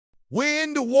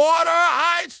wind, water,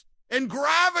 ice, and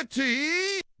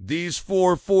gravity. These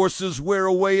four forces wear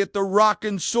away at the rock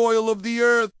and soil of the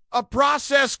earth, a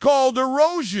process called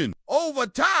erosion. Over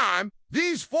time,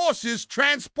 these forces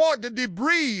transport the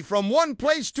debris from one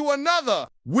place to another.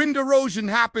 Wind erosion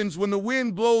happens when the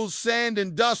wind blows sand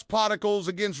and dust particles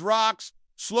against rocks,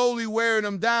 slowly wearing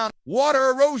them down. Water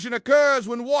erosion occurs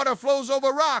when water flows over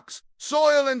rocks,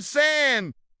 soil, and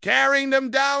sand, carrying them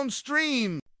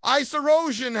downstream. Ice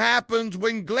erosion happens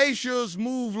when glaciers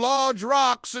move large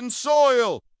rocks and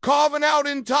soil, carving out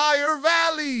entire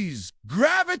valleys.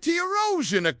 Gravity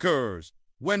erosion occurs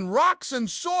when rocks and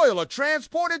soil are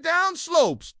transported down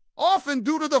slopes, often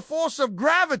due to the force of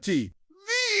gravity.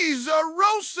 These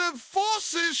erosive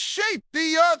forces shape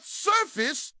the Earth's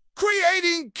surface,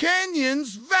 creating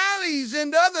canyons, valleys,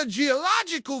 and other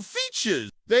geological features.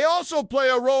 They also play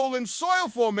a role in soil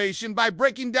formation by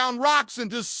breaking down rocks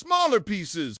into smaller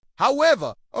pieces.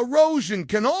 However, erosion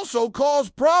can also cause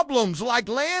problems like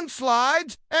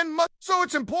landslides and so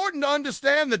it's important to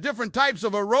understand the different types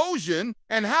of erosion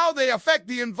and how they affect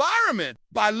the environment.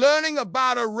 By learning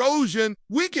about erosion,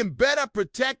 we can better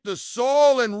protect the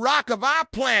soil and rock of our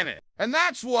planet. And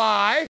that's why